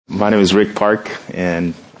My name is Rick Park,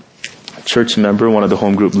 and a church member, one of the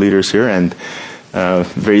home group leaders here, and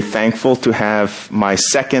very thankful to have my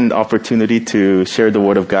second opportunity to share the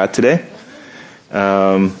Word of God today.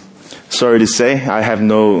 Sorry to say, I have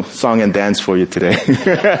no song and dance for you today.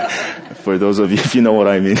 For those of you, if you know what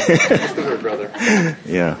I mean.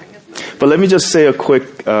 Yeah. But let me just say a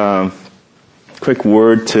quick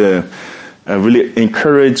word to really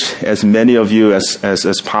encourage as many of you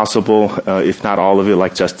as possible, if not all of you,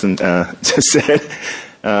 like Justin just said.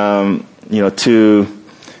 If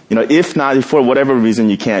not, if for whatever reason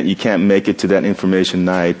you can't make it to that information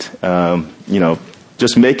night,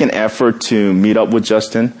 just make an effort to meet up with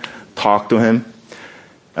Justin, talk to him.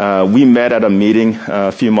 We met at a meeting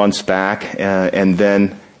a few months back, and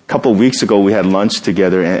then a couple of weeks ago we had lunch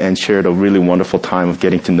together and shared a really wonderful time of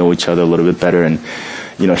getting to know each other a little bit better. And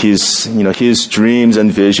his dreams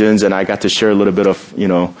and visions, and I got to share a little bit of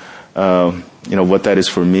what that is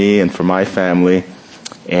for me and for my family.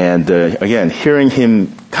 And again, hearing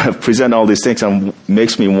him kind of present all these things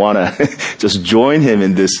makes me want to just join him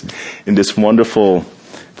in this wonderful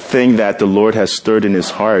thing that the Lord has stirred in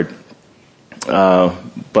his heart.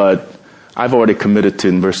 But I've already committed to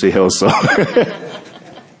University Hill, so.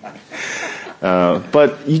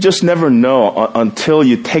 But you just never know until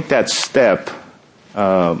you take that step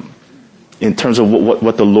in terms of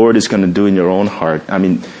what the Lord is going to do in your own heart. I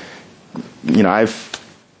mean, I've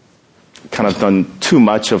kind of done too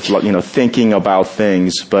much of, thinking about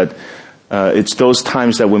things, but it's those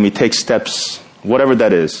times that when we take steps, whatever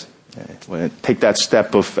that is, take that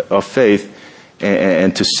step of faith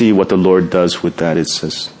and to see what the Lord does with that. It's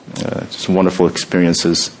just wonderful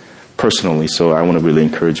experiences personally, so I want to really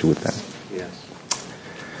encourage you with that. Yes.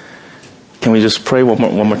 Can we just pray one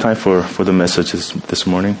more time for the messages this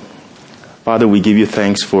morning? Father, we give you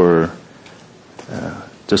thanks for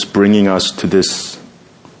just bringing us to this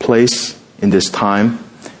place in this time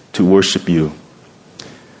to worship you.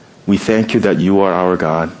 We thank you that you are our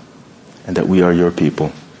God and that we are your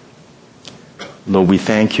people. Lord, we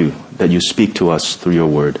thank you that you speak to us through your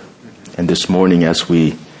word. And this morning as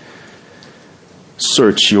we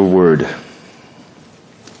search your word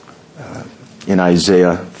in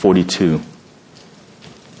Isaiah 42,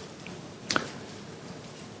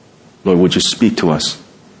 Lord, would you speak to us?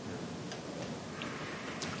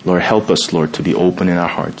 Lord, help us, Lord, to be open in our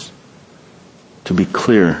hearts, to be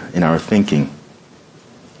clear in our thinking.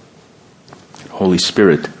 Holy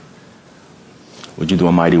Spirit, would you do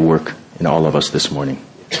a mighty work in all of us this morning?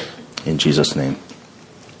 In Jesus' name,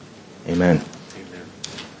 amen.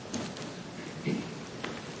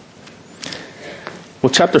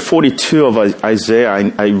 Well, chapter 42 of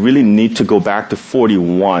Isaiah, I really need to go back to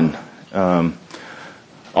 41.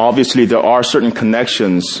 Obviously, there are certain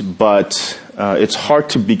connections, but it's hard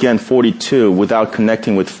to begin 42 without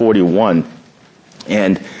connecting with 41.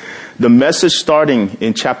 And the message starting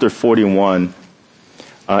in chapter 41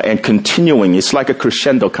 and continuing, it's like a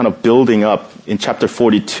crescendo, kind of building up in chapter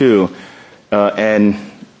 42 and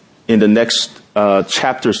in the next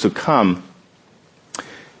chapters to come.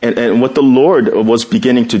 And what the Lord was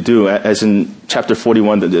beginning to do, as in chapter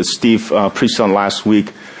 41 that Steve preached on last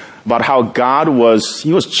week, about how God was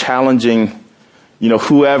challenging,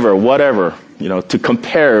 whoever, whatever, to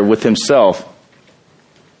compare with himself.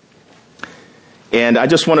 And I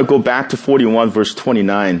just want to go back to 41 verse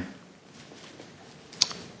 29.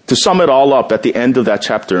 To sum it all up at the end of that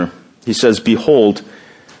chapter, he says, "Behold,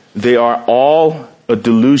 they are all a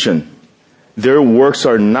delusion. Their works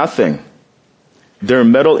are nothing. Their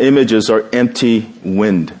metal images are empty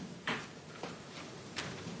wind."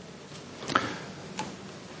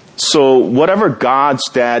 So whatever gods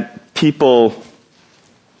that people,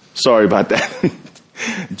 sorry about that.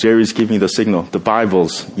 Jerry's giving me the signal. The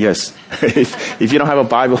Bibles, yes. If you don't have a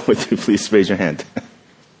Bible with you, please raise your hand.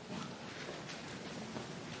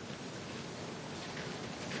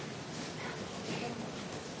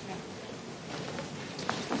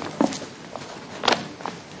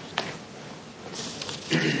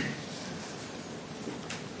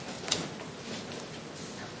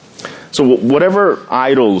 So whatever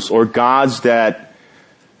idols or gods that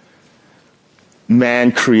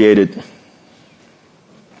man created,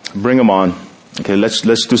 bring them on. Okay, let's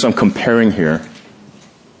do some comparing here.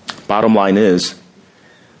 Bottom line is,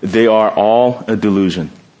 they are all a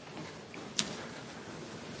delusion.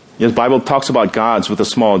 Yes, the Bible talks about gods with a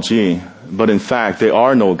small g, but in fact, they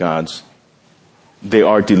are no gods. They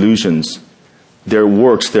are delusions. Their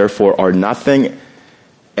works, therefore, are nothing,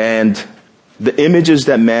 and the images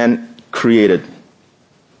that man created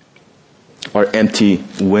are empty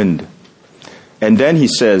wind. And then he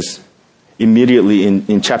says, immediately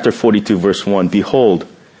in chapter 42, verse 1, "Behold,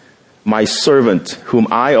 my servant whom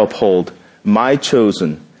I uphold, my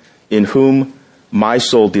chosen, in whom my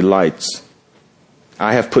soul delights.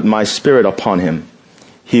 I have put my spirit upon him.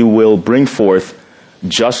 He will bring forth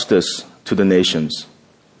justice to the nations.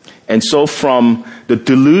 And so from the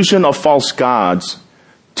delusion of false gods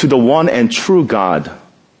to the one and true God,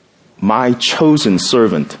 my chosen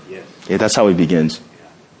servant. Yes. Yeah, that's how it begins.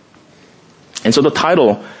 And so the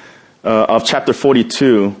title of chapter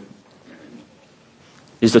 42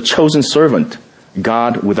 is The Chosen Servant,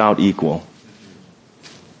 God Without Equal.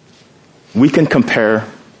 We can compare,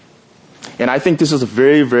 and I think this is a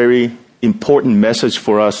very, very important message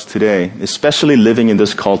for us today, especially living in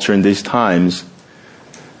this culture in these times,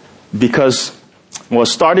 because, well,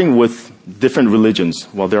 starting with different religions,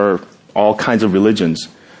 well, there are all kinds of religions,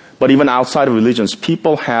 but even outside of religions,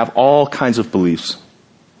 people have all kinds of beliefs.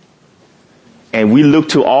 And we look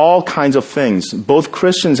to all kinds of things, both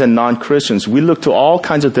Christians and non-Christians, we look to all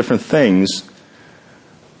kinds of different things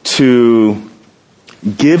to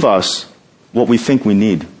give us what we think we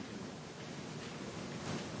need.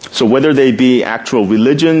 So whether they be actual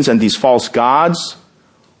religions and these false gods,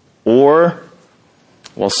 or,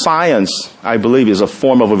 well, science, I believe, is a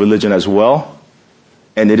form of a religion as well.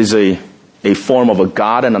 And it is a form of a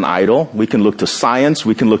god and an idol. We can look to science,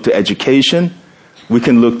 we can look to education, we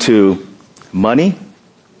can look to money.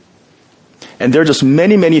 And there are just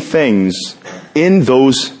many, many things in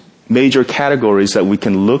those major categories that we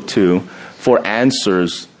can look to for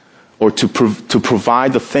answers or to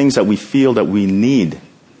provide the things that we feel that we need,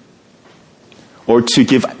 or to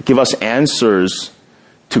give us answers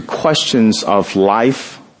to questions of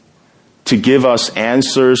life, to give us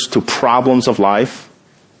answers to problems of life.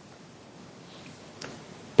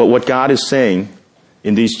 But what God is saying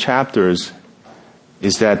in these chapters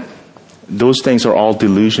is that those things are all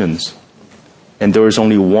delusions. And there is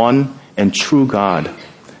only one and true God,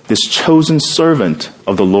 this chosen servant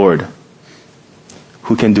of the Lord,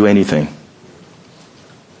 who can do anything.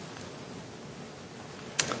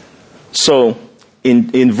 So,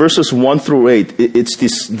 in verses 1 through 8, it's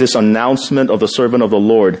this announcement of the servant of the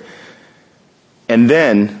Lord. And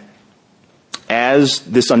then, as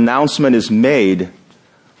this announcement is made,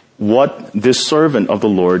 what this servant of the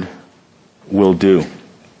Lord will do.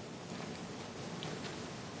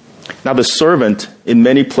 Now, the servant in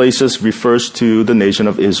many places refers to the nation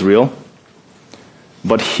of Israel.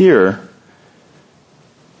 But here,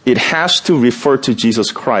 it has to refer to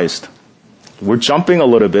Jesus Christ. We're jumping a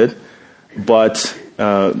little bit, but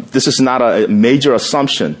this is not a major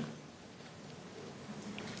assumption.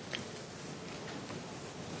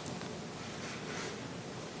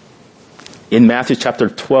 In Matthew chapter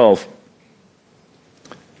 12,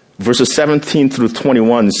 verses 17 through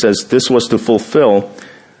 21, it says, this was to fulfill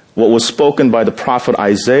what was spoken by the prophet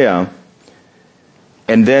Isaiah.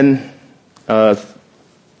 And then the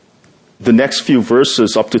next few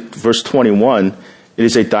verses, up to verse 21, it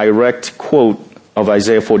is a direct quote of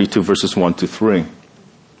Isaiah 42, verses 1 to 3.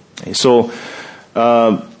 So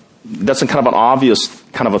that's a kind of an obvious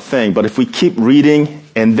kind of a thing. But if we keep reading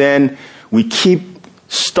and then we keep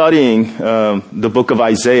studying the book of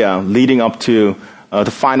Isaiah leading up to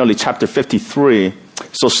finally chapter 53,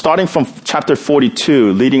 so starting from chapter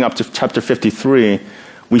 42, leading up to chapter 53,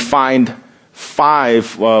 we find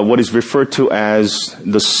 5 what is referred to as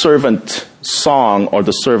the servant song or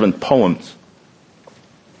the servant poems.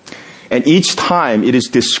 And each time it is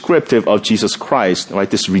descriptive of Jesus Christ, right,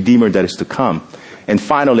 this Redeemer that is to come. And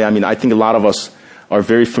finally, I think a lot of us are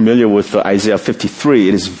very familiar with Isaiah 53.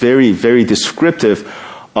 It is very, very descriptive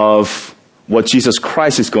of what Jesus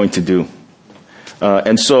Christ is going to do.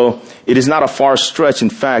 And so it is not a far stretch. In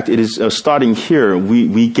fact, it is starting here.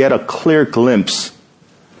 We get a clear glimpse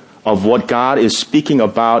of what God is speaking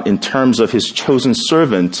about in terms of his chosen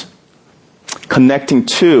servant, connecting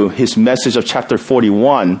to his message of chapter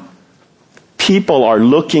 41. People are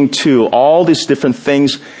looking to all these different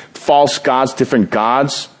things, false gods, different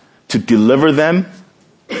gods, to deliver them,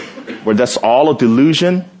 where that's all a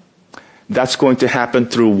delusion. That's going to happen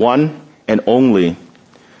through one and only,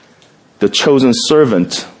 the chosen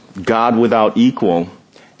servant, God without equal,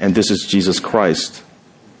 and this is Jesus Christ.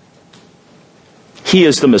 He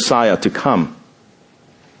is the Messiah to come.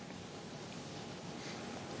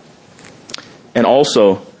 And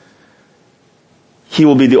also, he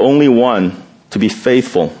will be the only one to be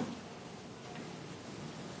faithful,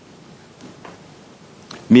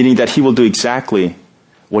 meaning that he will do exactly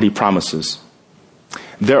what he promises.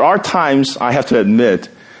 There are times, I have to admit,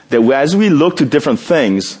 that as we look to different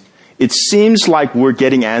things, it seems like we're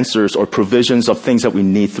getting answers or provisions of things that we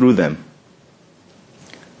need through them.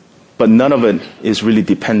 But none of it is really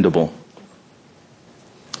dependable.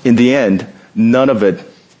 in the end, none of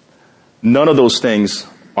those things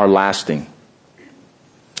are lasting.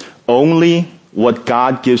 Only what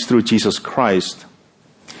God gives through Jesus Christ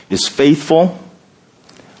is faithful,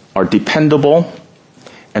 are dependable,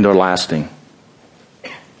 and are lasting.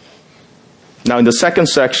 Now, in the second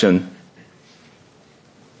section,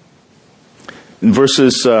 in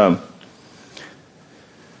verses 10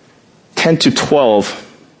 to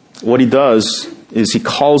 12, what he does is he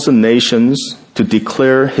calls the nations to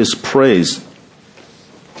declare his praise.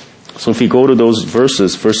 So if you go to those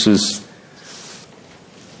verses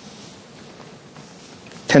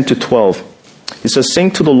 10 to 12, he says, "Sing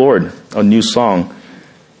to the Lord a new song,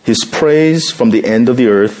 his praise from the end of the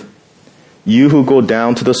earth, you who go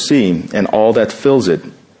down to the sea and all that fills it,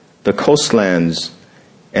 the coastlands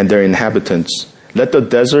and their inhabitants. Let the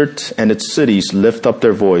desert and its cities lift up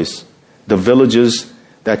their voice, the villages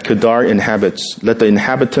that Kedar inhabits. Let the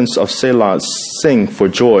inhabitants of Selah sing for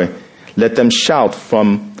joy. Let them shout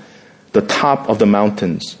from the top of the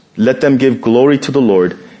mountains. Let them give glory to the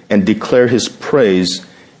Lord and declare his praise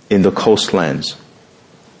in the coastlands."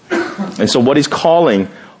 And so what he's calling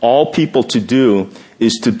all people to do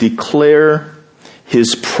is to declare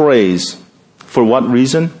his praise. For what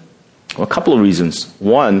reason? Well, a couple of reasons.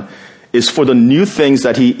 One is for the new things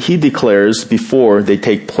that he declares before they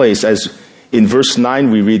take place. As in verse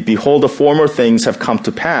 9 we read, "Behold, the former things have come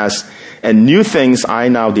to pass, and new things I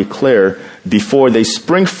now declare. Before they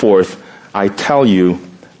spring forth, I tell you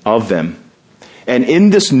of them." And in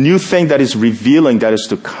this new thing that is revealing, that is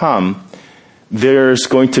to come, there's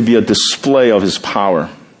going to be a display of his power.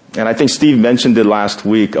 And I think Steve mentioned it last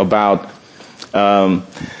week about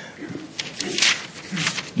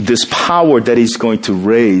this power that he's going to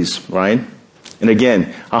raise, right? And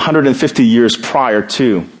again, 150 years prior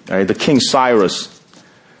to, right, the King Cyrus,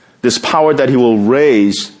 this power that he will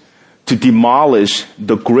raise to demolish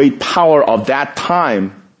the great power of that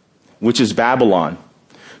time, which is Babylon,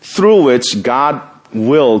 through which God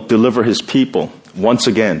will deliver his people once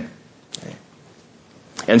again.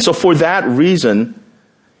 And so for that reason,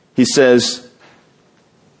 he says,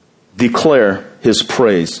 declare his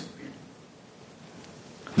praise.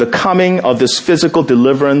 The coming of this physical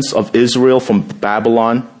deliverance of Israel from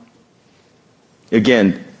Babylon.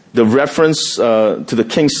 Again, the reference to the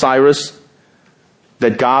King Cyrus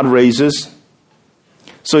that God raises.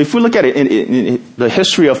 So if we look at it in the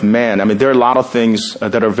history of man, I mean, there are a lot of things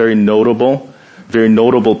that are very notable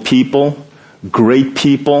people, great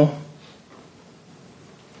people.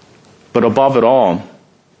 But above it all,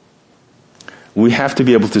 we have to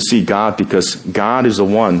be able to see God, because God is the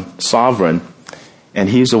one sovereign and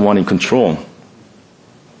he's the one in control.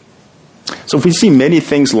 So if we see many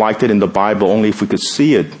things like that in the Bible, only if we could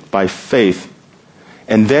see it by faith,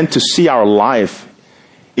 and then to see our life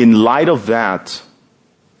in light of that,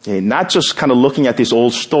 not just kind of looking at these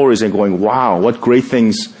old stories and going, wow, what great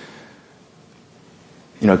things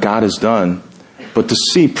God has done, but to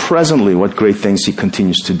see presently what great things he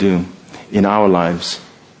continues to do in our lives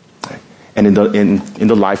and in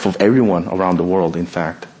the life of everyone around the world, in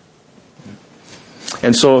fact.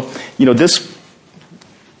 And so,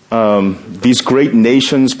 these great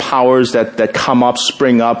nations, powers that come up,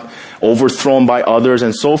 spring up, overthrown by others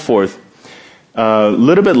and so forth. A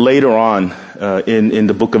little bit later on in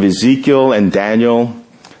the book of Ezekiel and Daniel,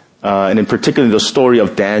 and in particular the story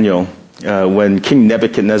of Daniel, when King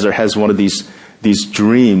Nebuchadnezzar has one of these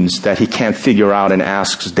dreams that he can't figure out and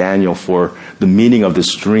asks Daniel for the meaning of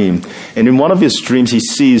this dream. And in one of his dreams, he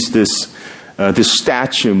sees this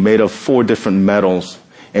statue made of 4 different metals,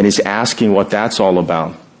 and he's asking what that's all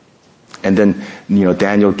about. And then,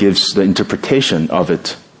 Daniel gives the interpretation of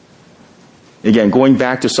it. Again, going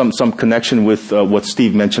back to some connection with what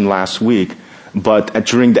Steve mentioned last week, but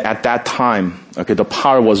at that time, the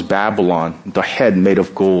power was Babylon, the head made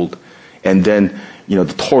of gold, and then the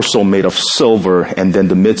torso made of silver, and then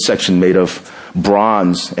the midsection made of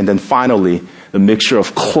bronze, and then finally the mixture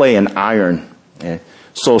of clay and iron.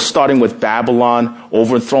 So starting with Babylon,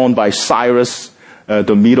 overthrown by Cyrus,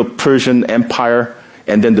 the Medo-Persian Empire,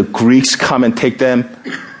 and then the Greeks come and take them,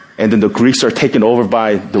 and then the Greeks are taken over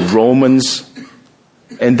by the Romans.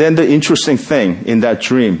 And then the interesting thing in that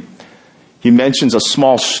dream, he mentions a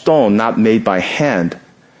small stone not made by hand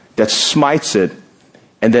that smites it,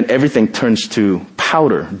 and then everything turns to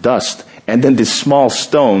powder, dust. And then this small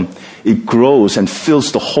stone, it grows and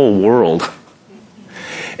fills the whole world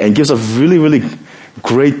and gives a really, really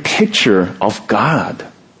great picture of God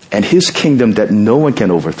and his kingdom that no one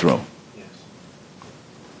can overthrow. Yes.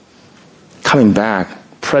 Coming back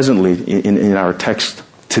presently in our text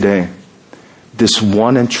today, this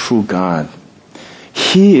one and true God,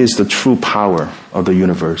 He is the true power of the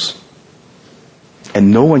universe.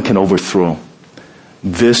 And no one can overthrow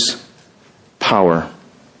this power.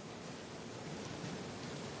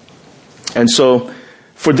 And so,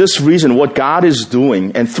 for this reason, what God is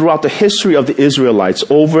doing, and throughout the history of the Israelites,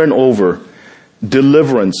 over and over,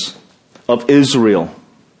 deliverance of Israel.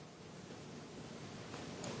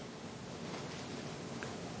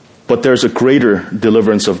 But there's a greater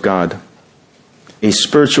deliverance of God, a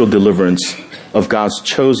spiritual deliverance of God's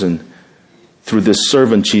chosen through this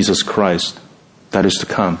servant Jesus Christ that is to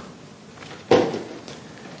come.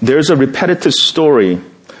 There's a repetitive story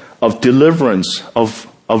of deliverance, of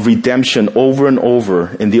redemption over and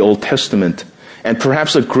over in the Old Testament. And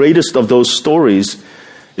perhaps the greatest of those stories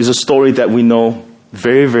is a story that we know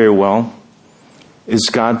very, very well, is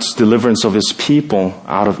God's deliverance of his people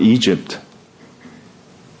out of Egypt.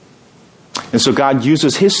 And so God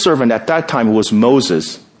uses his servant at that time, who was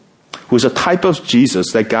Moses, who is a type of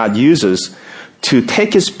Jesus that God uses to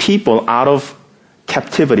take his people out of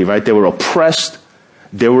captivity, right? They were oppressed,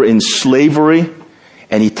 they were in slavery,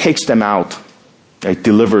 and he takes them out. He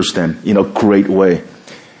delivers them in a great way.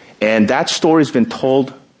 And that story has been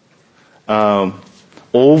told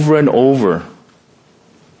over and over,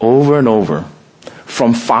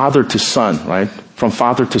 from father to son, right? From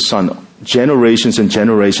father to son, generations and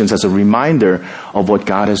generations, as a reminder of what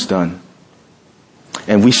God has done.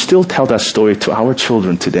 And we still tell that story to our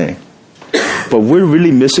children today. But we're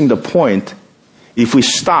really missing the point if we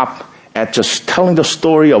stop at just telling the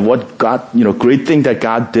story of what God, great thing that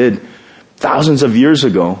God did thousands of years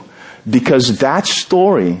ago, because that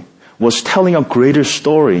story was telling a greater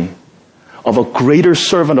story of a greater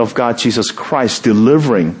servant of God, Jesus Christ,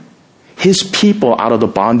 delivering his people out of the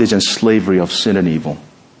bondage and slavery of sin and evil.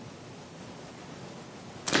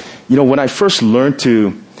 When I first learned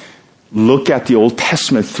to look at the Old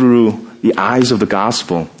Testament through the eyes of the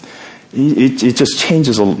gospel, it just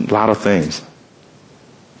changes a lot of things.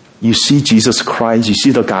 You see Jesus Christ, you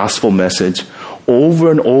see the gospel message,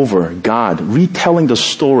 over and over, God retelling the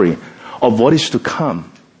story of what is to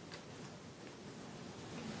come.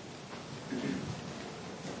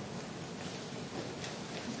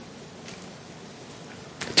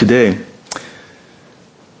 Today,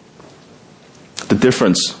 the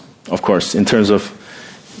difference, of course, in terms of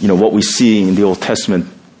what we see in the Old Testament,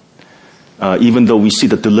 even though we see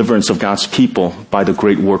the deliverance of God's people by the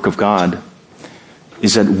great work of God,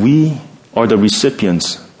 is that we are the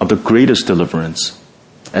recipients of the greatest deliverance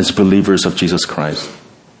as believers of Jesus Christ.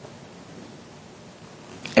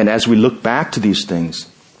 And as we look back to these things,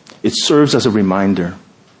 it serves as a reminder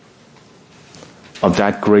of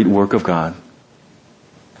that great work of God.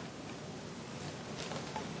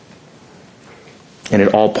 And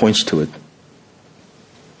it all points to it.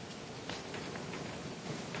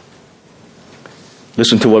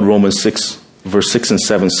 Listen to what Romans 6, verse 6 and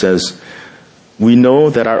 7 says. We know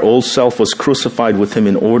that our old self was crucified with him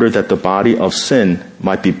in order that the body of sin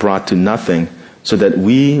might be brought to nothing, so that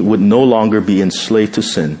we would no longer be enslaved to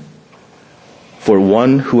sin. For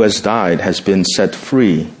one who has died has been set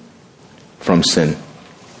free from sin.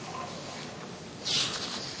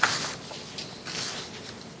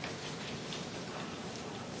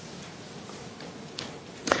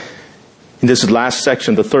 In this last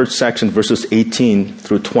section, the third section, verses 18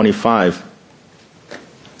 through 25,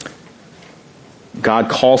 God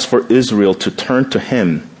calls for Israel to turn to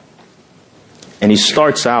him. And he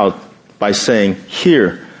starts out by saying,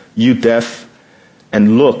 "Hear, you deaf,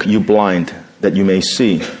 and look, you blind, that you may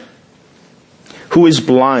see. Who is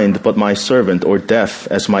blind but my servant, or deaf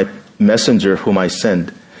as my messenger whom I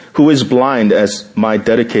send? Who is blind as my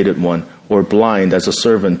dedicated one, or blind as a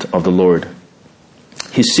servant of the Lord?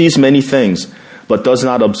 He sees many things, but does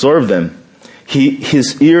not observe them.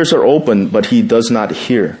 His ears are open, but he does not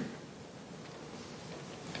hear."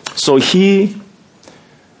 So he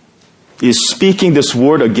is speaking this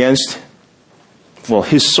word against,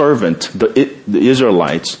 his servant, the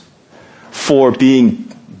Israelites, for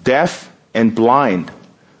being deaf and blind,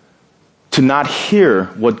 to not hear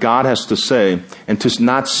what God has to say, and to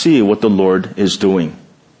not see what the Lord is doing.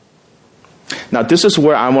 Now, this is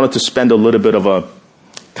where I wanted to spend a little bit of a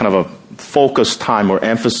kind of a focus time or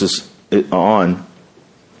emphasis on,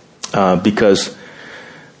 because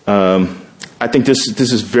I think this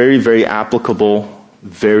is very, very applicable,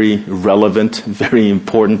 very relevant, very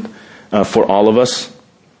important for all of us,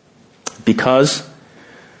 because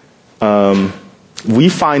we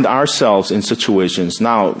find ourselves in situations.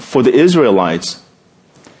 Now, for the Israelites,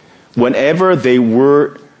 whenever they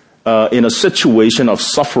were in a situation of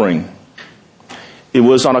suffering, it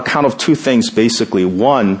was on account of two things, basically.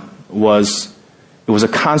 One was, it It was a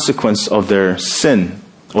consequence of their sin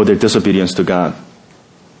or their disobedience to God.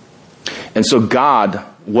 And so God,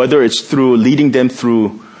 whether it's through leading them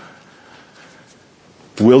through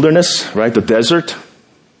wilderness, right, the desert,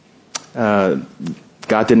 God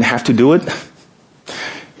didn't have to do it.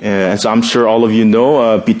 As I'm sure all of you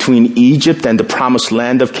know, between Egypt and the promised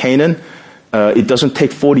land of Canaan, it doesn't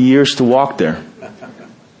take 40 years to walk there,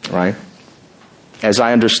 right? As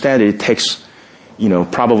I understand it, it takes,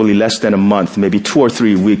 probably less than a month, maybe 2 or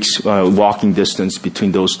 3 weeks walking distance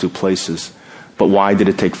between those two places. But why did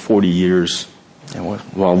it take 40 years?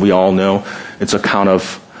 Well, we all know it's account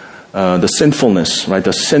of the sinfulness, right?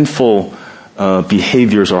 The sinful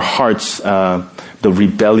behaviors or hearts, the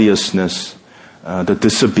rebelliousness, the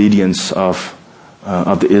disobedience of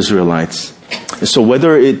the Israelites. And so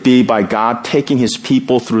whether it be by God taking his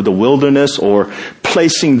people through the wilderness or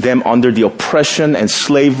placing them under the oppression and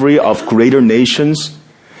slavery of greater nations,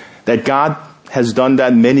 that God has done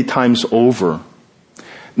that many times over,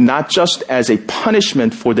 not just as a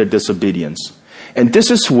punishment for their disobedience. And this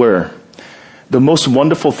is where the most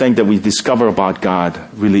wonderful thing that we discover about God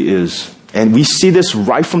really is. And we see this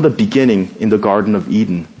right from the beginning in the Garden of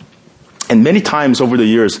Eden. And many times over the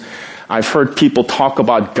years, I've heard people talk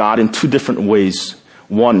about God in two different ways.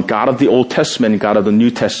 One, God of the Old Testament and God of the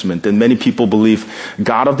New Testament. And many people believe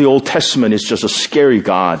God of the Old Testament is just a scary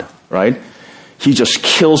God, right? He just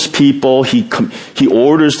kills people. He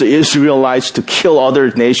orders the Israelites to kill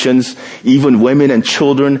other nations, even women and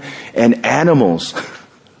children and animals.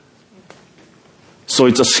 So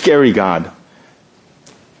it's a scary God.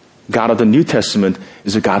 God of the New Testament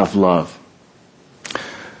is a God of love.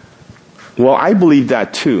 Well, I believe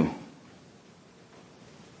that too.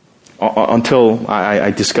 Until I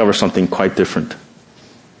discover something quite different.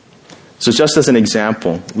 So just as an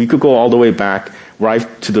example, we could go all the way back right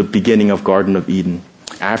to the beginning of Garden of Eden.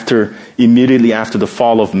 Immediately after the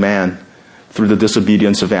fall of man through the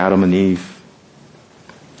disobedience of Adam and Eve.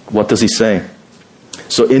 What does he say?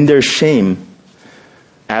 So in their shame,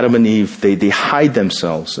 Adam and Eve, they hide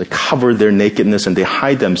themselves. They cover their nakedness and they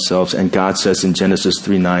hide themselves. And God says in Genesis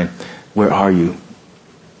 3:9, where are you?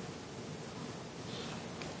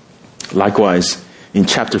 Likewise, in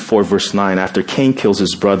chapter 4, verse 9, after Cain kills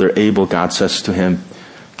his brother Abel, God says to him,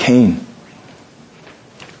 Cain,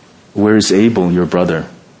 where is Abel, your brother?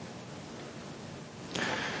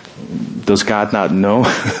 Does God not know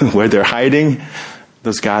where they're hiding?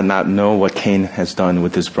 Does God not know what Cain has done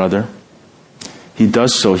with his brother? He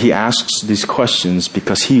does so. He asks these questions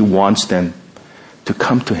because he wants them to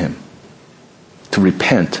come to him, to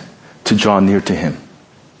repent, to draw near to him.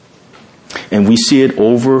 And we see it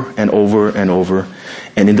over and over and over.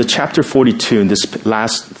 And in the chapter 42, in this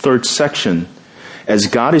last third section, as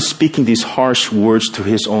God is speaking these harsh words to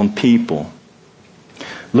his own people,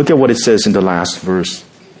 look at what it says in the last verse.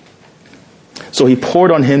 So he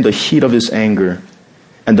poured on him the heat of his anger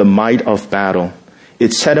and the might of battle.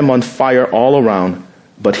 It set him on fire all around,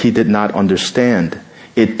 but he did not understand.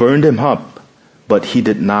 It burned him up, but he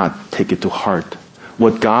did not take it to heart.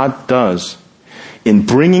 What God does in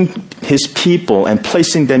bringing his people and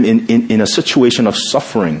placing them in a situation of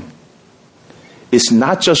suffering is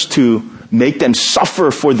not just to make them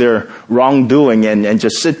suffer for their wrongdoing and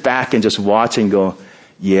just sit back and just watch and go,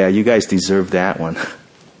 yeah, you guys deserve that one.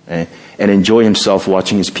 And enjoy himself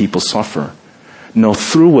watching his people suffer. No,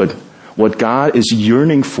 through it, what God is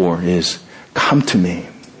yearning for is, come to me.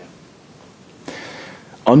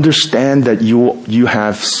 Understand that you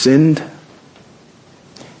have sinned.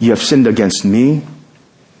 You have sinned against me.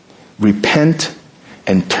 Repent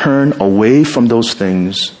and turn away from those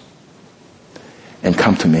things and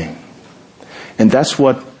come to me. And that's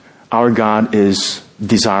what our God is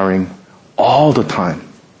desiring all the time.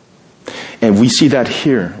 And we see that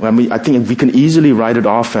here. I think we can easily write it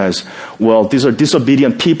off as, well, these are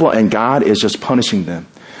disobedient people and God is just punishing them.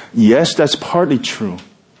 Yes, that's partly true.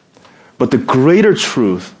 But the greater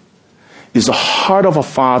truth is the heart of a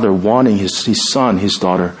father wanting his son, his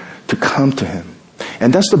daughter, to come to him.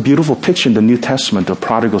 And that's the beautiful picture in the New Testament of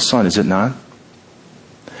prodigal son, is it not?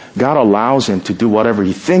 God allows him to do whatever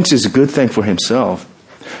he thinks is a good thing for himself.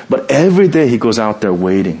 But every day he goes out there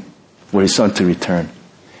waiting for his son to return.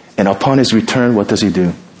 And upon his return, what does he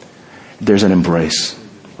do? There's an embrace,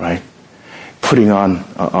 right? Putting on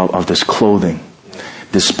of this clothing,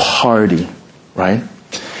 this party, right?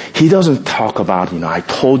 He doesn't talk about, I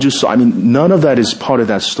told you so. None of that is part of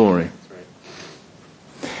that story.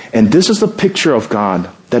 And this is the picture of God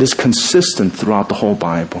that is consistent throughout the whole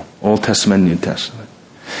Bible, Old Testament and New Testament.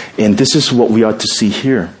 And this is what we ought to see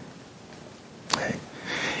here.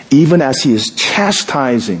 Even as he is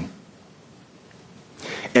chastising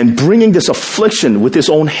and bringing this affliction with his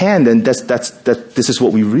own hand, and this is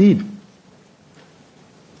what we read.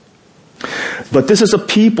 But this is a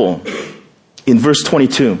people, in verse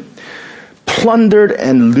 22, plundered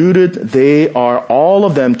and looted, they are all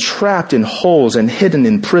of them trapped in holes and hidden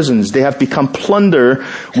in prisons. They have become plunder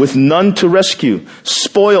with none to rescue,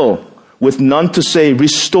 spoil with none to say,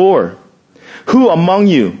 restore. Who among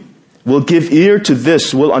you will give ear to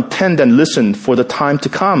this, will attend and listen for the time to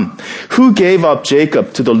come? Who gave up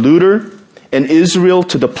Jacob to the looter and Israel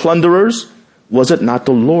to the plunderers? Was it not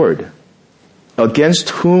the Lord, against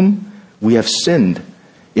whom we have sinned,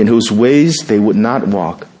 in whose ways they would not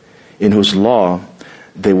walk, in whose law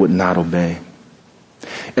they would not obey?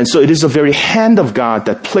 And so it is the very hand of God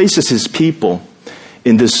that places his people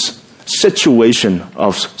in this situation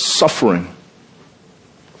of suffering.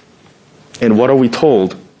 And what are we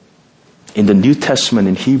told in the New Testament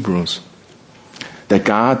in Hebrews? That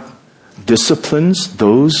God disciplines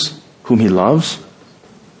those whom he loves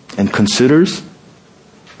and considers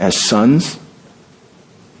as sons.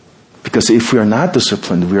 Because if we are not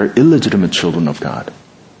disciplined, we are illegitimate children of God.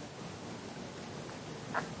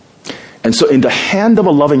 And so in the hand of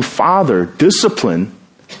a loving father, discipline,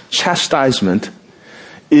 chastisement,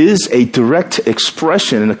 is a direct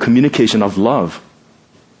expression and a communication of love.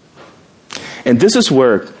 And this is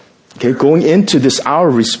where, going into this, our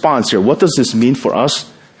response here, what does this mean for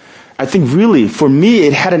us? I think really, for me,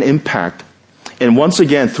 it had an impact. And once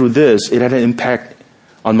again, through this, it had an impact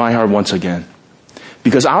on my heart once again.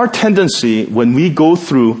 Because our tendency, when we go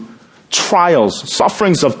through trials,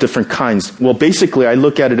 sufferings of different kinds, well, basically, I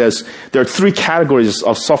look at it as there are three categories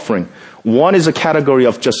of suffering. One is a category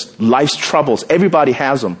of just life's troubles. Everybody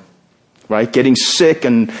has them, right? Getting sick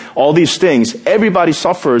and all these things. Everybody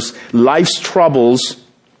suffers life's troubles.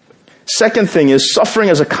 Second thing is suffering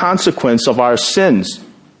as a consequence of our sins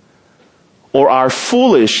or our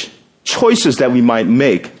foolish choices that we might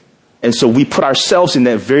make. And so we put ourselves in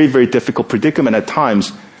that very, very difficult predicament at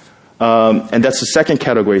times. And that's the second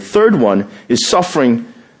category. Third one is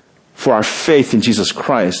suffering for our faith in Jesus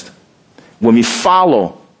Christ. When we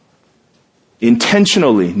follow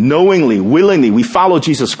intentionally, knowingly, willingly, we follow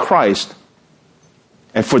Jesus Christ,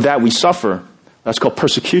 and for that we suffer. That's called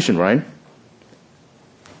persecution, right?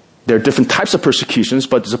 There are different types of persecutions,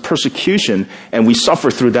 but there's a persecution, and we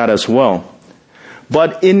suffer through that as well.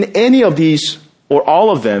 But in any of these, or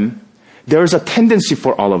all of them, there is a tendency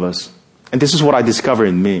for all of us, and this is what I discover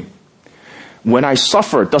in me. When I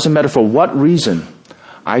suffer, it doesn't matter for what reason,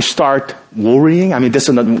 I start worrying. I mean, this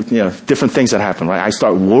is different things that happen, right? I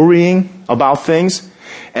start worrying about things,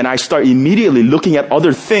 and I start immediately looking at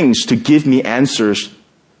other things to give me answers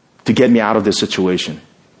to get me out of this situation.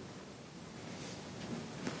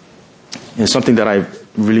 It's something that I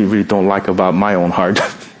really, really don't like about my own heart.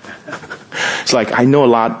 It's like, I know a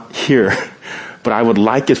lot here, but I would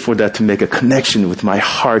like it for that to make a connection with my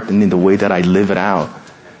heart and in the way that I live it out.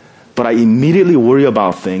 But I immediately worry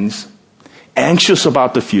about things, anxious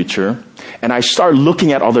about the future, and I start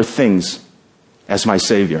looking at other things as my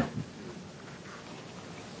Savior.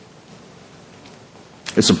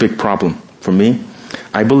 It's a big problem for me.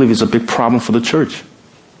 I believe it's a big problem for the church.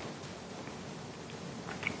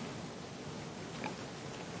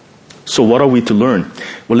 So what are we to learn?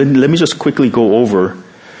 Well, let me just quickly go over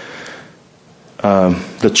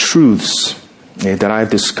the truths that I've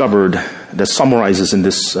discovered that summarizes in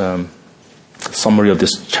this summary of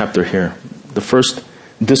this chapter here. The first,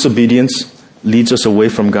 disobedience leads us away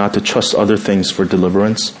from God to trust other things for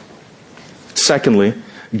deliverance. Secondly,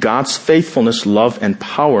 God's faithfulness, love, and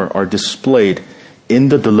power are displayed in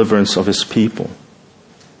the deliverance of his people.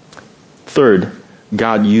 Third,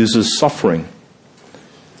 God uses suffering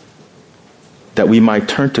that we might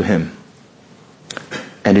turn to him.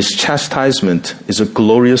 And his chastisement is a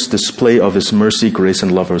glorious display of his mercy, grace,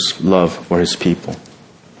 and love for his people.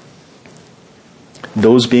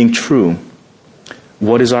 Those being true,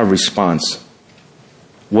 what is our response?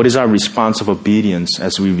 What is our response of obedience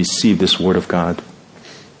as we receive this word of God?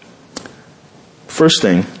 First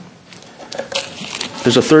thing,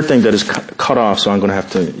 there's a third thing that is cut off, so I'm going to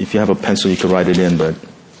have to, if you have a pencil, you can write it in, but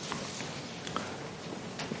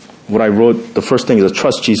what I wrote, the first thing is to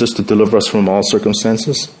trust Jesus to deliver us from all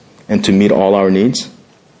circumstances and to meet all our needs.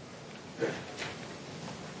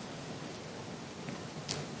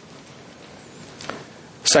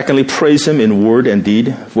 Secondly, praise him in word and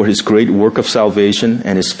deed for his great work of salvation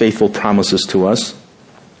and his faithful promises to us.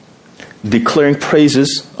 Declaring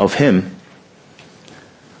praises of him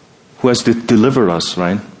who has delivered us,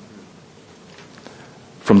 right,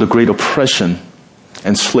 from the great oppression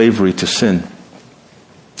and slavery to sin.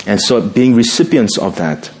 And so being recipients of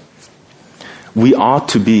that, we ought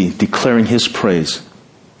to be declaring His praise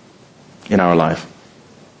in our life,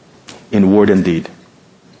 in word and deed.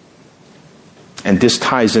 And this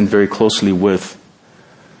ties in very closely with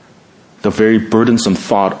the very burdensome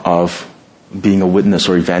thought of being a witness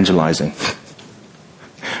or evangelizing,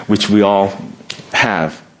 which we all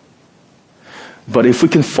have. But if we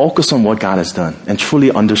can focus on what God has done and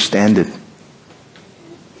truly understand it,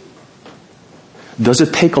 does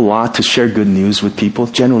it take a lot to share good news with people?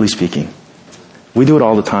 Generally speaking, we do it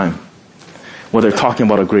all the time. Whether talking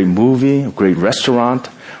about a great movie, a great restaurant,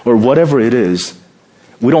 or whatever it is,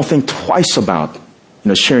 we don't think twice about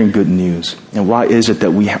sharing good news. And why is it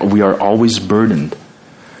that we are always burdened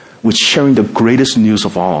with sharing the greatest news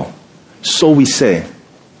of all? So we say,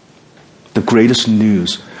 the greatest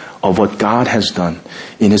news of what God has done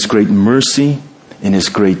in His great mercy, in His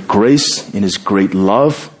great grace, in His great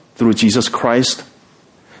love through Jesus Christ,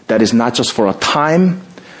 that is not just for a time,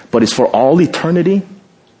 but it's for all eternity.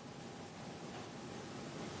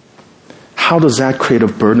 How does that create a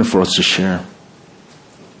burden for us to share?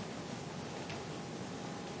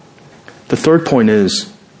 The third point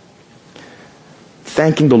is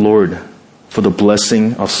thanking the Lord for the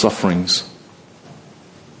blessing of sufferings.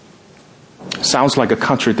 Sounds like a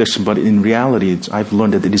contradiction, but in reality, I've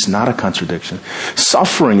learned that it is not a contradiction.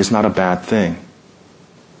 Suffering is not a bad thing.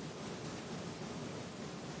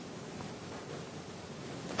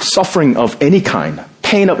 Suffering of any kind,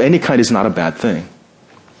 pain of any kind is not a bad thing.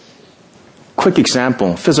 Quick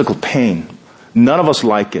example, physical pain. None of us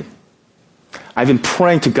like it. I've been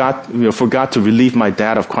praying to God, for God to relieve my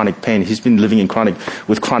dad of chronic pain. He's been living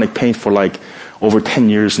with chronic pain for over 10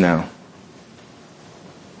 years now.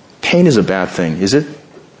 Pain is a bad thing, is it?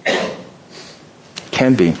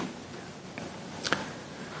 Can be.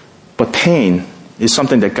 But pain is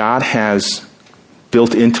something that God has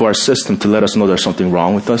built into our system to let us know there's something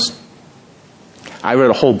wrong with us. I read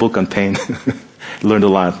a whole book on pain. Learned a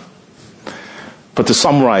lot. But to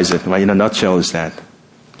summarize it, in a nutshell, is that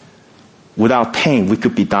without pain, we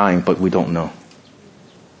could be dying, but we don't know.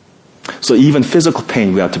 So even physical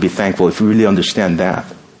pain, we have to be thankful if we really understand that.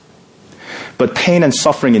 But pain and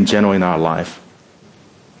suffering in general in our life,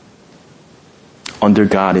 under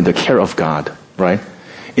God, in the care of God, right?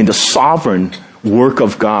 In the sovereign work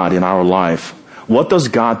of God in our life, what does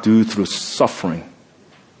God do through suffering?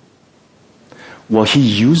 Well, He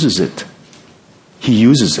uses it. He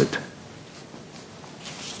uses it.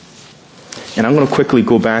 And I'm going to quickly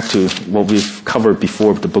go back to what we've covered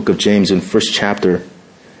before, the book of James in first chapter.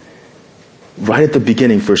 Right at the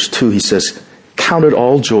beginning, verse 2, he says, "Count it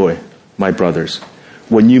all joy, my brothers,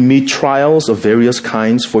 when you meet trials of various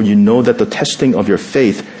kinds, for you know that the testing of your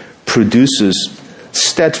faith produces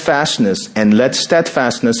steadfastness, and let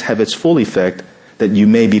steadfastness have its full effect, that you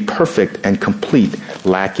may be perfect and complete,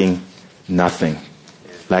 lacking nothing."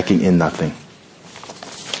 Lacking in nothing.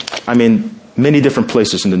 Many different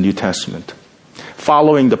places in the New Testament.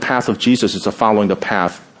 Following the path of Jesus is following the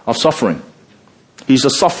path of suffering. He's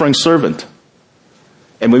a suffering servant.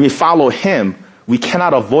 And when we follow Him, we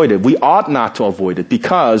cannot avoid it. We ought not to avoid it,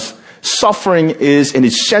 because suffering is an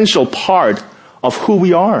essential part of who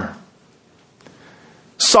we are.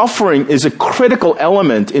 Suffering is a critical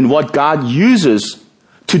element in what God uses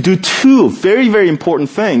to do two very, very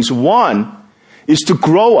important things. One is to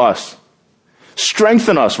grow us,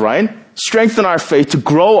 strengthen us, right? Strengthen our faith, to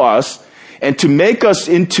grow us, and to make us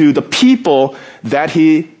into the people that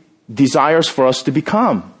He desires for us to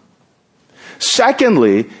become.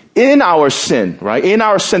 Secondly, in our sin, right? In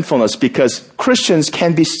our sinfulness, because Christians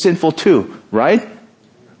can be sinful too, right?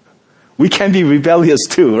 We can be rebellious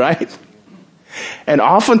too, right? And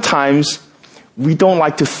oftentimes, we don't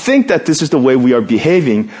like to think that this is the way we are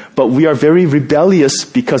behaving, but we are very rebellious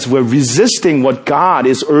because we're resisting what God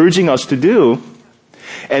is urging us to do.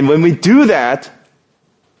 And when we do that,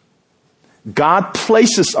 God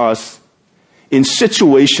places us in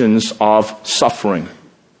situations of suffering,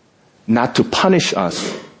 not to punish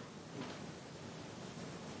us,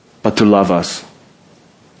 but to love us.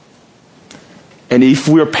 And if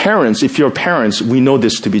you're parents, we know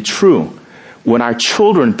this to be true. When our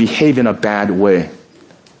children behave in a bad way,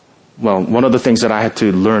 well, one of the things that I had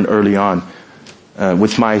to learn early on,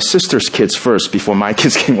 with my sister's kids first, before my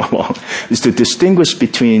kids came along, is to distinguish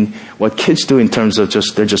between what kids do in terms of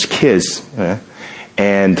they're just kids,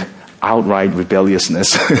 and outright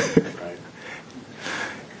rebelliousness.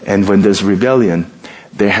 And when there's rebellion,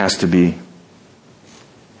 there has to be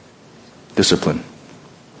discipline.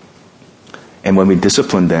 And when we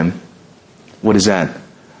discipline them, what is that?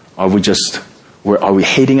 Are we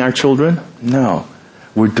hating our children? No.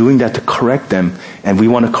 We're doing that to correct them, and we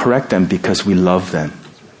want to correct them because we love them.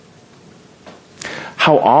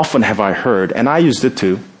 How often have I heard, and I used it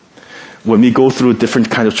too, when we go through different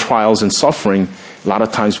kinds of trials and suffering, a lot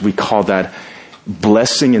of times we call that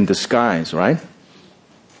blessing in disguise, right?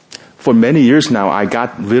 For many years now, I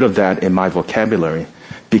got rid of that in my vocabulary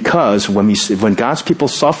because when God's people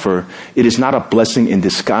suffer, it is not a blessing in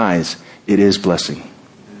disguise, it is blessing.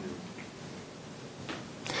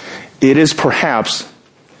 It is perhaps,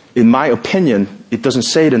 in my opinion, it doesn't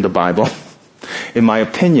say it in the Bible, in my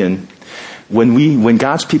opinion, when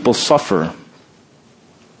God's people suffer,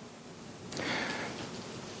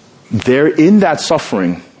 there in that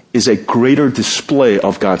suffering is a greater display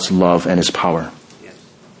of God's love and His power.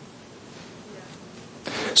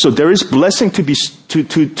 So there is blessing to be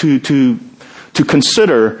to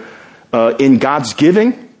consider in God's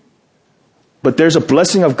giving, but there's a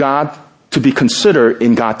blessing of God to be considered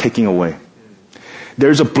in God taking away.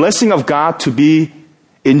 There's a blessing of God to be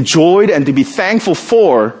enjoyed and to be thankful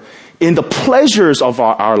for in the pleasures of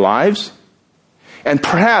our lives, and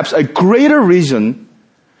perhaps a greater reason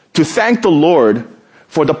to thank the Lord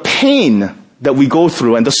for the pain that we go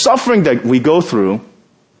through and the suffering that we go through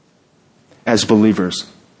as believers.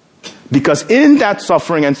 Because in that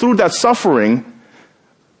suffering and through that suffering,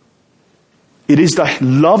 it is the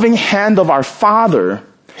loving hand of our Father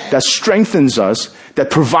that strengthens us, that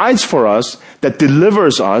provides for us, that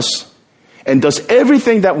delivers us, and does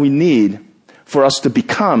everything that we need for us to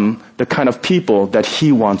become the kind of people that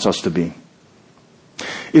He wants us to be.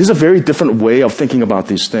 It is a very different way of thinking about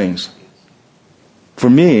these things. For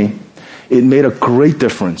me, it made a great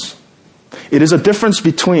difference. It is a difference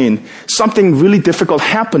between something really difficult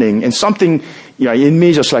happening and something, in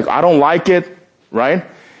me just like, I don't like it, right?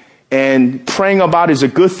 And praying about it is a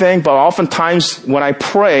good thing, but oftentimes when I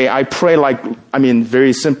pray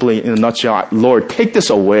very simply in a nutshell, Lord, take this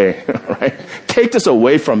away, right? Take this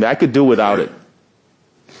away from me. I could do without it.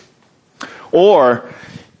 Or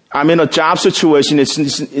I'm in a job situation,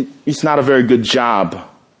 it's not a very good job.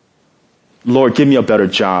 Lord, give me a better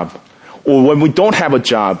job. Or when we don't have a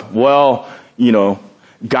job,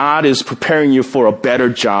 God is preparing you for a better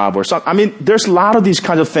job or something. There's a lot of these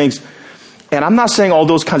kinds of things. And I'm not saying all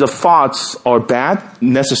those kinds of thoughts are bad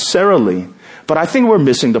necessarily, but I think we're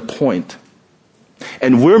missing the point.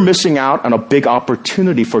 And we're missing out on a big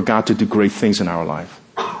opportunity for God to do great things in our life.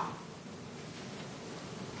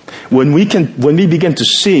 When we begin to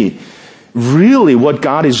see really what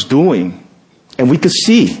God is doing, and we could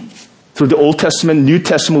see through the Old Testament, New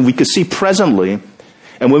Testament, we could see presently,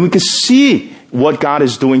 and when we could see what God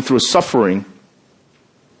is doing through suffering,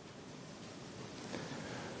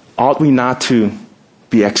 ought we not to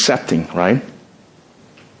be accepting, right?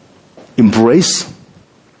 Embrace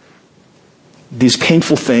these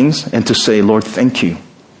painful things and to say, Lord, thank you.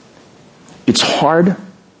 It's hard,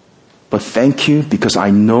 but thank you because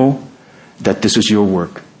I know that this is your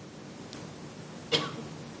work.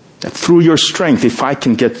 That through your strength, if I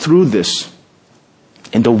can get through this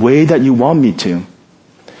in the way that you want me to,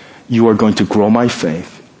 you are going to grow my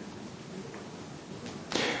faith.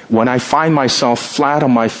 When I find myself flat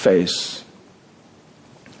on my face,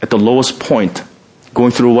 at the lowest point,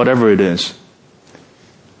 going through whatever it is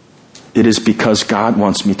because God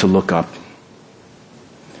wants me to look up,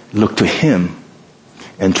 look to Him,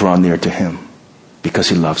 and draw near to Him because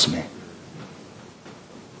He loves me.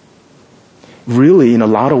 Really, in a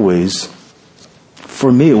lot of ways,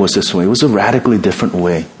 for me it was this way. It was a radically different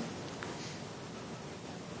way.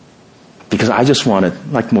 Because I just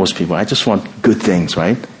wanted, like most people, I just want good things,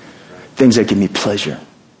 right? Things that give me pleasure,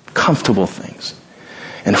 comfortable things.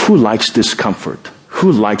 And who likes discomfort?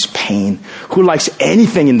 Who likes pain? Who likes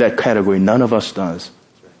anything in that category? None of us does.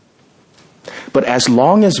 But as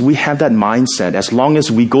long as we have that mindset, as long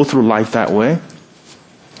as we go through life that way,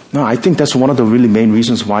 no, I think that's one of the really main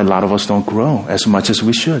reasons why a lot of us don't grow as much as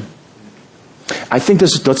we should. I think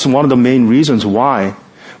that's one of the main reasons why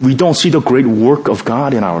we don't see the great work of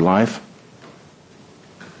God in our life.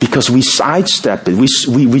 Because we sidestep it.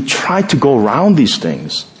 We try to go around these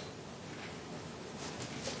things.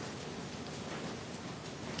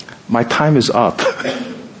 My time is up.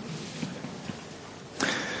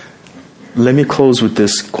 Let me close with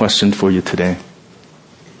this question for you today.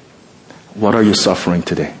 What are you suffering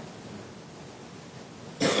today?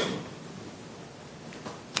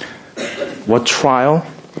 What trial?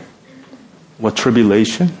 What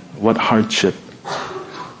tribulation? What hardship?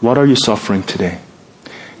 What are you suffering today?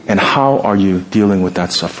 And how are you dealing with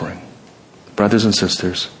that suffering? Brothers and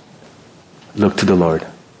sisters, look to the Lord,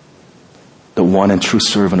 the one and true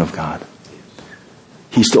servant of God.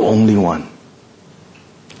 He's the only one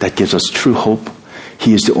that gives us true hope.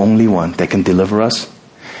 He is the only one that can deliver us.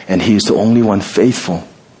 And He is the only one faithful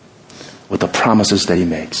with the promises that he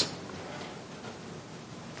makes.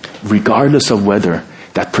 Regardless of whether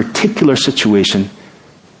that particular situation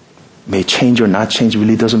may change or not change,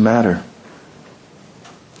 really doesn't matter.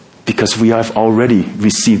 Because we have already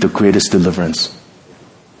received the greatest deliverance.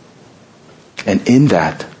 And in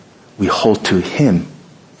that, we hold to him,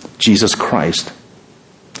 Jesus Christ,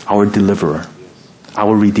 our deliverer,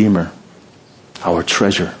 our redeemer, our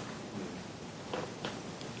treasure.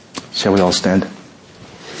 Shall we all stand?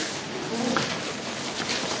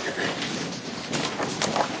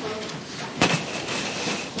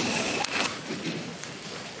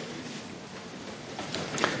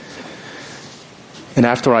 And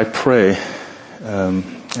after I pray,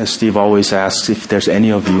 as Steve always asks, if there's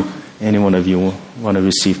any one of you want to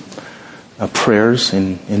receive prayers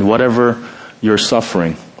in whatever you're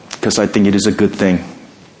suffering, because I think it is a good thing,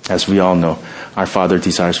 as we all know. Our Father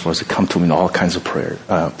desires for us to come to him in all kinds of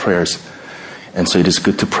prayers. And so it is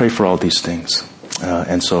good to pray for all these things.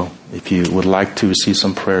 And so if you would like to receive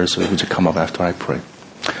some prayers, would you come up after I pray?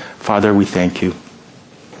 Father, we thank you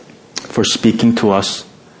for speaking to us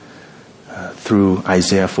through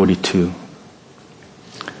Isaiah 42.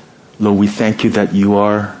 Lord, we thank you that you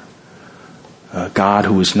are a God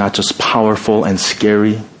who is not just powerful and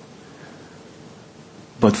scary,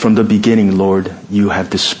 but from the beginning, Lord, you have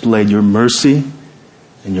displayed your mercy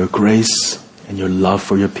and your grace and your love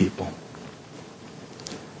for your people.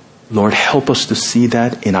 Lord, help us to see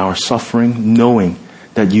that in our suffering, knowing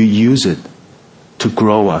that you use it to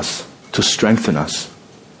grow us, to strengthen us,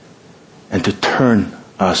 and to turn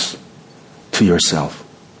us to yourself.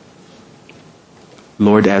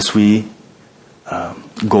 Lord, as we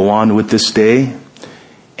go on with this day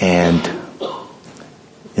and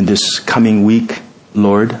in this coming week,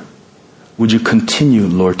 Lord, would you continue,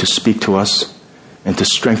 Lord, to speak to us and to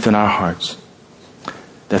strengthen our hearts,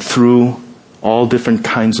 that through all different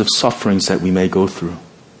kinds of sufferings that we may go through,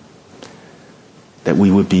 that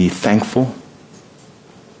we would be thankful,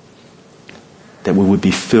 that we would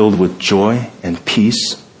be filled with joy and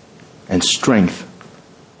peace and strength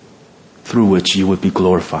through which you would be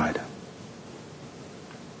glorified.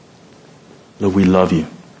 Lord, we love you.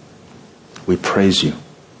 We praise you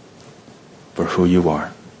for who you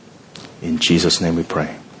are. In Jesus' name we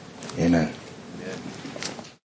pray. Amen.